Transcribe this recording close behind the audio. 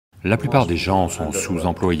La plupart des gens sont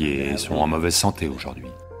sous-employés et sont en mauvaise santé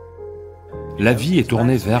aujourd'hui. La vie est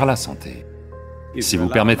tournée vers la santé. Si vous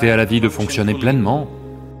permettez à la vie de fonctionner pleinement,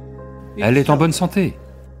 elle est en bonne santé.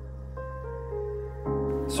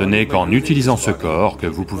 Ce n'est qu'en utilisant ce corps que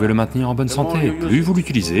vous pouvez le maintenir en bonne santé. Plus vous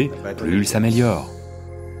l'utilisez, plus il s'améliore.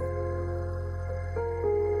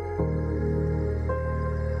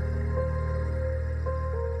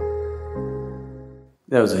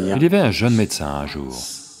 Il y avait un jeune médecin un jour.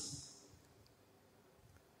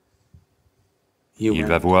 Il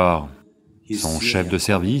va voir son chef de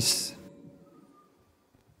service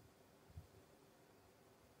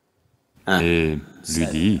et lui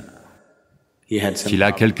dit qu'il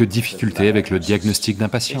a quelques difficultés avec le diagnostic d'un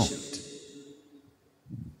patient.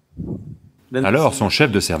 Alors son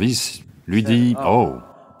chef de service lui dit, « Oh,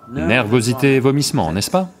 nervosité et vomissement,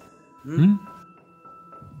 n'est-ce pas ?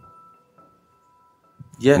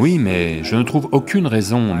 Oui, mais je ne trouve aucune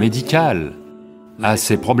raison médicale à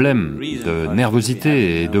ces problèmes de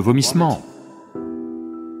nervosité et de vomissement. »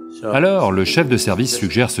 Alors le chef de service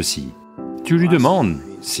suggère ceci. Tu lui demandes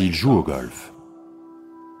s'il joue au golf.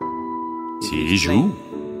 S'il y joue,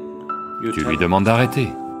 tu lui demandes d'arrêter.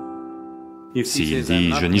 S'il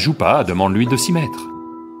dit « je n'y joue pas », demande-lui de s'y mettre.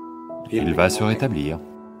 Il va se rétablir.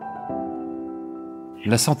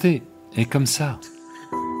 La santé est comme ça.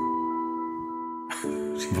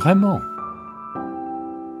 Vraiment.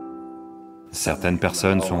 Certaines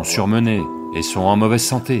personnes sont surmenées et sont en mauvaise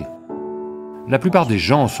santé. La plupart des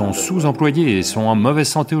gens sont sous-employés et sont en mauvaise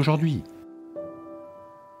santé aujourd'hui.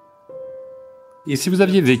 Et si vous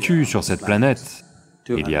aviez vécu sur cette planète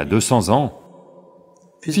il y a 200 ans,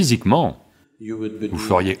 physiquement, vous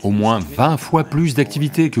feriez au moins 20 fois plus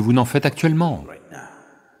d'activités que vous n'en faites actuellement.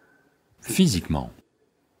 Physiquement.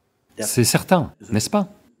 C'est certain, n'est-ce pas?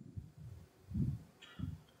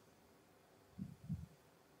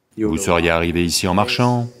 Vous seriez arrivé ici en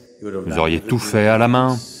marchant, vous auriez tout fait à la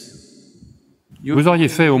main, vous auriez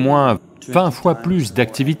fait au moins 20 fois plus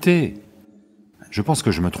d'activités. Je pense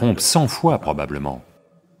que je me trompe 100 fois probablement.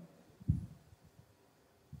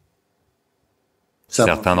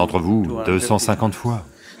 Certains d'entre vous, 250 fois.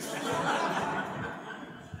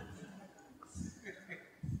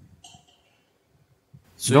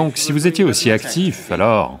 Donc, si vous étiez aussi actif,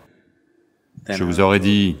 alors, je vous aurais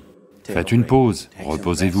dit, faites une pause,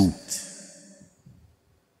 reposez-vous.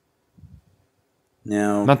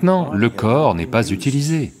 Maintenant, le corps n'est pas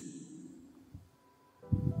utilisé.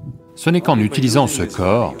 Ce n'est qu'en utilisant ce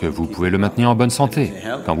corps que vous pouvez le maintenir en bonne santé.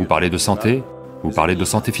 Quand vous parlez de santé, vous parlez de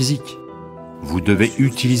santé physique. Vous devez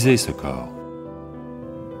utiliser ce corps.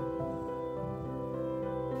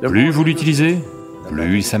 Plus vous l'utilisez,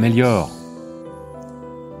 plus il s'améliore.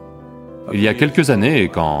 Il y a quelques années,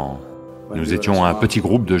 quand nous étions un petit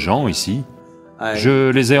groupe de gens ici, je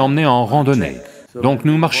les ai emmenés en randonnée, donc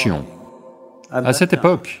nous marchions. À cette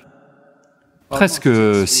époque, presque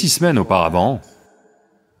 6 semaines auparavant,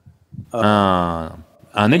 un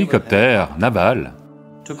hélicoptère naval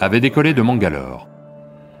avait décollé de Mangalore.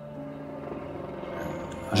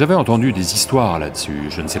 J'avais entendu des histoires là-dessus,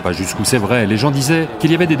 je ne sais pas jusqu'où c'est vrai, les gens disaient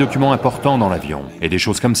qu'il y avait des documents importants dans l'avion, et des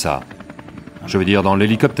choses comme ça. Je veux dire dans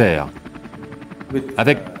l'hélicoptère,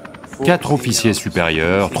 avec 4 officiers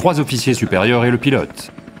supérieurs, 3 officiers supérieurs et le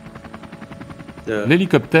pilote.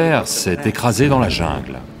 L'hélicoptère s'est écrasé dans la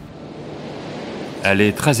jungle. Elle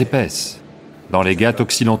est très épaisse. Dans les Ghats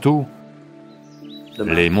occidentaux,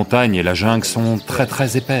 les montagnes et la jungle sont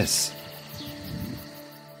très épaisses.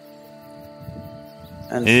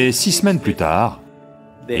 Et 6 semaines plus tard,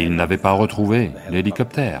 ils n'avaient pas retrouvé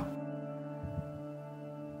l'hélicoptère.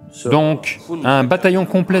 Donc, un bataillon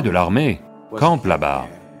complet de l'armée campe là-bas,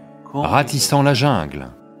 ratissant la jungle,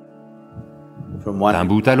 d'un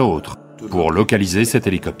bout à l'autre, pour localiser cet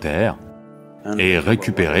hélicoptère et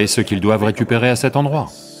récupérer ce qu'ils doivent récupérer à cet endroit.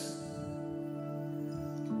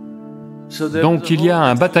 Donc il y a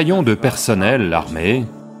un bataillon de personnel armé,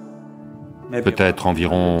 peut-être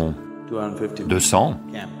environ 200,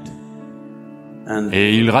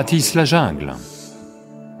 et ils ratissent la jungle.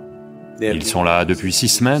 Ils sont là depuis 6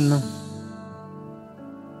 semaines.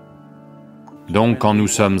 Donc quand nous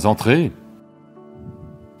sommes entrés,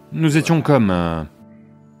 nous étions comme...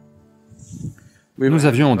 Nous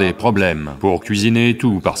avions des problèmes pour cuisiner et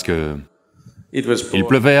tout, parce que il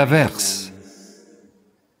pleuvait à verse.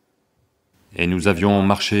 Et nous avions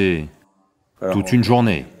marché toute une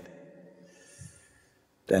journée.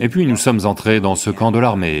 Et puis nous sommes entrés dans ce camp de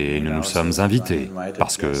l'armée et nous nous sommes invités,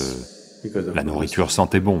 parce que la nourriture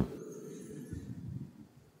sentait bon.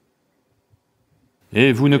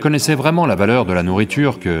 Et vous ne connaissez vraiment la valeur de la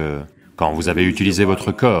nourriture que quand vous avez utilisé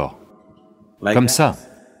votre corps, comme ça.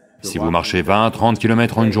 Si vous marchez 20-30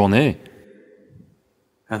 km en une journée,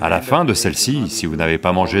 à la fin de celle-ci, si vous n'avez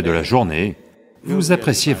pas mangé de la journée, vous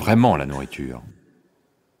appréciez vraiment la nourriture.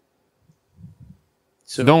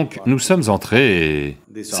 Donc, nous sommes entrés et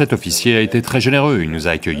cet officier a été très généreux, il nous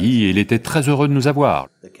a accueillis et il était très heureux de nous avoir,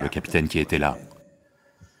 le capitaine qui était là.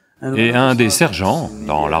 Et un des sergents,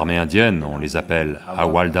 dans l'armée indienne, on les appelle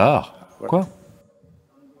Hawaldar. Quoi?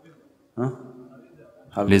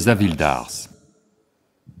 Les havildars.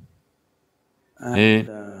 Et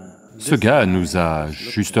ce gars nous a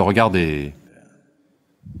juste regardé,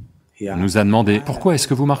 nous a demandé « Pourquoi est-ce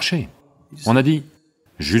que vous marchez ?» On a dit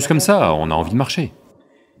 « Juste comme ça, on a envie de marcher. »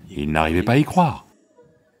 Il n'arrivait pas à y croire.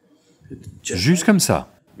 Juste comme ça.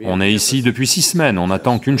 On est ici depuis 6 semaines, on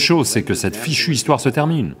n'attend qu'une chose, c'est que cette fichue histoire se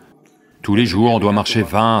termine. Tous les jours, on doit marcher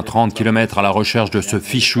 20-30 km à la recherche de ce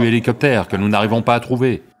fichu hélicoptère que nous n'arrivons pas à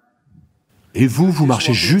trouver. Et vous, vous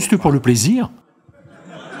marchez juste pour le plaisir?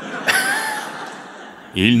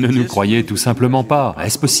 Il ne nous croyait tout simplement pas.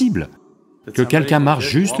 Est-ce possible que quelqu'un marche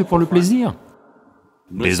juste pour le plaisir?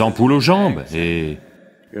 Des ampoules aux jambes et...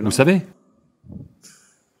 vous savez?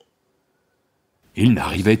 Il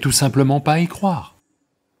n'arrivait tout simplement pas à y croire.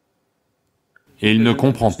 Et il ne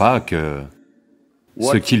comprend pas que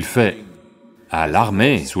ce qu'il fait à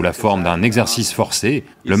l'armée, sous la forme d'un exercice forcé,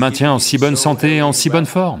 le maintient en si bonne santé et en si bonne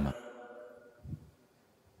forme.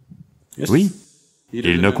 Oui,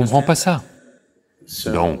 il ne comprend pas ça.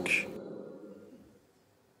 Donc,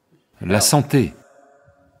 la santé.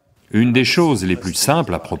 Une des choses les plus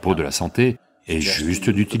simples à propos de la santé est juste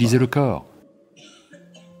d'utiliser le corps.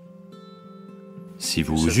 Si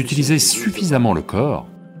vous utilisez suffisamment le corps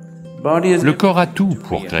a tout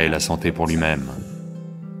pour créer la santé pour lui-même.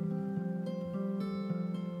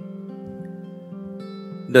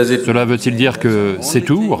 Cela veut-il dire que c'est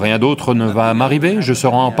tout, rien d'autre ne va m'arriver, je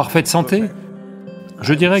serai en parfaite santé?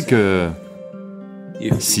 Je dirais que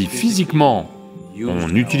si physiquement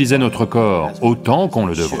on utilisait notre corps autant qu'on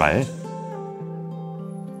le devrait,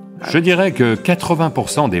 je dirais que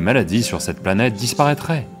 80% des maladies sur cette planète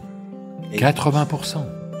disparaîtraient. 80%.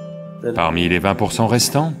 Parmi les 20%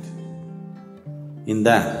 restants,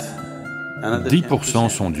 10%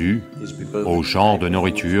 sont dus au genre de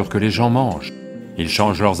nourriture que les gens mangent. Ils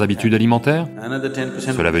changent leurs habitudes alimentaires,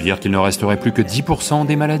 cela veut dire qu'il ne resterait plus que 10%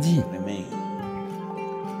 des maladies.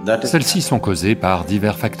 Celles-ci sont causées par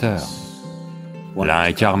divers facteurs. L'un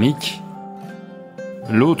est karmique,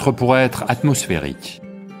 l'autre pourrait être atmosphérique.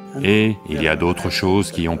 Et il y a d'autres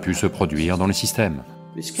choses qui ont pu se produire dans le système.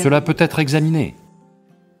 Cela peut être examiné.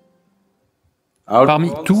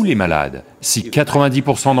 Parmi tous les malades, si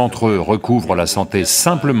 90% d'entre eux recouvrent la santé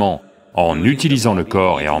simplement en utilisant le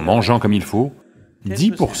corps et en mangeant comme il faut,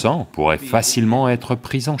 10% pourraient facilement être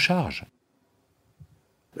pris en charge.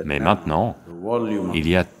 Mais maintenant, il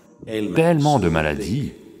y a tellement de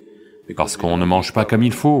maladies parce qu'on ne mange pas comme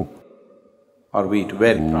il faut, ou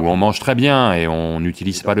on mange très bien et on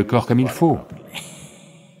n'utilise pas le corps comme il faut.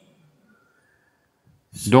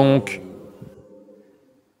 Donc,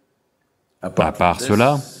 à part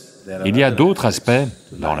cela, il y a d'autres aspects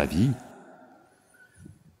dans la vie.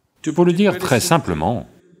 Pour le dire très simplement,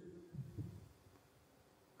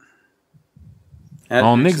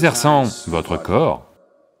 en exerçant votre corps,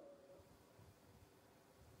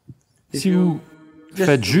 si vous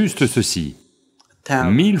faites juste ceci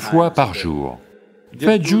 1000 fois par jour,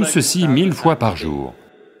 faites juste ceci 1000 fois par jour,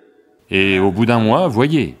 et au bout d'un mois,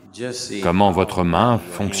 voyez comment votre main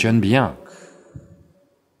fonctionne bien.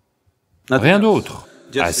 Rien d'autre.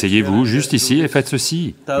 Asseyez-vous juste ici et faites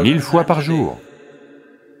ceci 1000 fois par jour.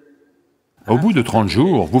 Au bout de 30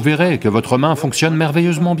 jours, vous verrez que votre main fonctionne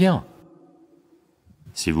merveilleusement bien.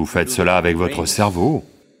 Si vous faites cela avec votre cerveau,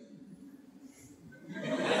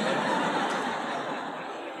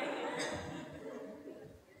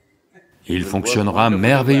 il fonctionnera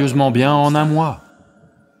merveilleusement bien en un mois.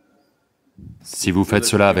 Si vous faites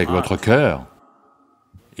cela avec votre cœur,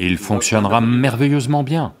 il fonctionnera merveilleusement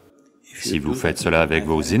bien. Si vous faites cela avec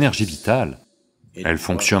vos énergies vitales, elles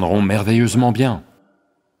fonctionneront merveilleusement bien.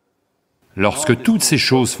 Lorsque toutes ces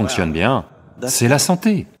choses fonctionnent bien, c'est la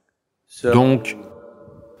santé. Donc,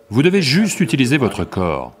 vous devez juste utiliser votre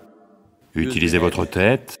corps, utiliser votre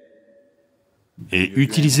tête et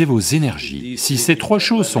utiliser vos énergies. Si ces 3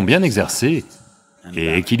 choses sont bien exercées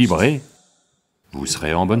et équilibrées, vous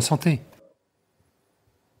serez en bonne santé.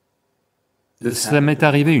 Ça m'est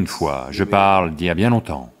arrivé une fois, je parle d'il y a bien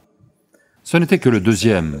longtemps. Ce n'était que le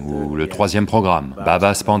 2e ou le 3e programme,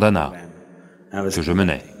 Baba Spandana, que je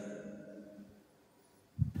menais.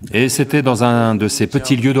 Et c'était dans un de ces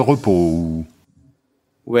petits lieux de repos où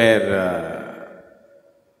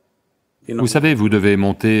Vous savez, vous devez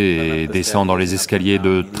monter et descendre les escaliers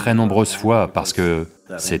de très nombreuses fois parce que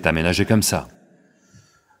c'est aménagé comme ça.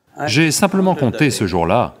 J'ai simplement compté ce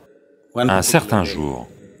jour-là, un certain jour.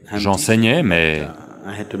 J'enseignais, mais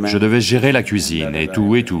je devais gérer la cuisine et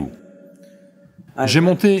tout et tout. J'ai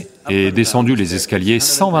monté et descendu les escaliers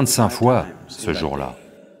 125 fois ce jour-là.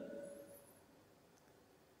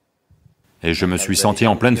 Et je me suis senti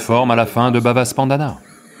en pleine forme à la fin de Bhava Spandana.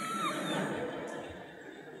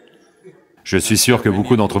 Je suis sûr que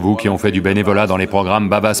beaucoup d'entre vous qui ont fait du bénévolat dans les programmes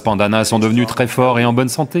Bhava Spandana sont devenus très forts et en bonne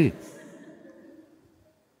santé.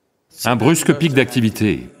 Un brusque pic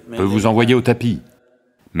d'activité peut vous envoyer au tapis,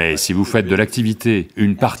 mais si vous faites de l'activité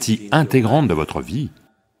une partie intégrante de votre vie,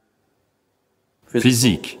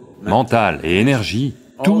 physique, mentale et énergie,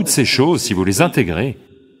 toutes ces choses, si vous les intégrez,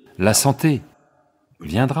 la santé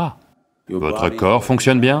viendra. Votre corps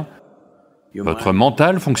fonctionne bien, votre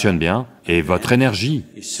mental fonctionne bien, et votre énergie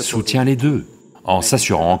soutient les deux, en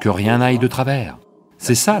s'assurant que rien n'aille de travers.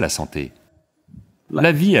 C'est ça la santé.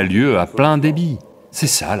 La vie a lieu à plein débit, c'est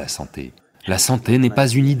ça la santé. La santé n'est pas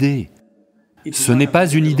une idée, ce n'est pas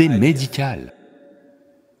une idée médicale.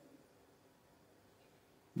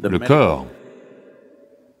 Le corps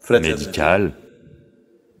médical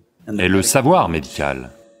et le savoir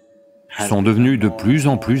médical sont devenus de plus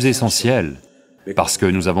en plus essentiels parce que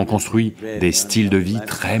nous avons construit des styles de vie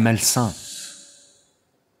très malsains.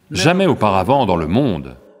 Jamais auparavant dans le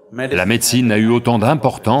monde, la médecine n'a eu autant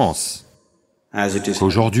d'importance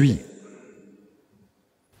qu'aujourd'hui.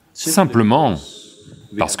 Simplement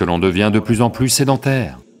parce que l'on devient de plus en plus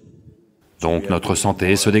sédentaire. Donc notre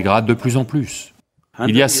santé se dégrade de plus en plus.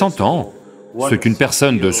 Il y a 100 ans, ce qu'une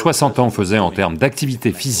personne de 60 ans faisait en termes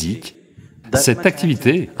d'activité physique, cette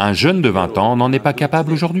activité, un jeune de 20 ans n'en est pas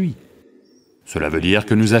capable aujourd'hui. Cela veut dire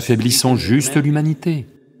que nous affaiblissons juste l'humanité.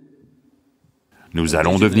 Nous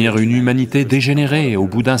allons devenir une humanité dégénérée au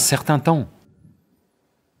bout d'un certain temps.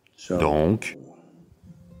 Donc,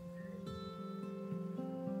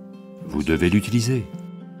 vous devez l'utiliser.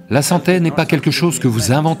 La santé n'est pas quelque chose que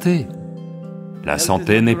vous inventez. La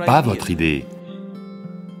santé n'est pas votre idée.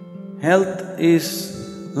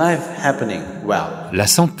 La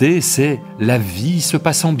santé, c'est la vie se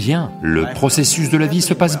passant bien. Le processus de la vie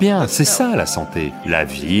se passe bien, c'est ça la santé. La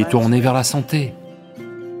vie est tournée vers la santé.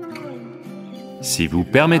 Si vous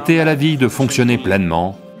permettez à la vie de fonctionner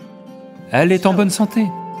pleinement, elle est en bonne santé.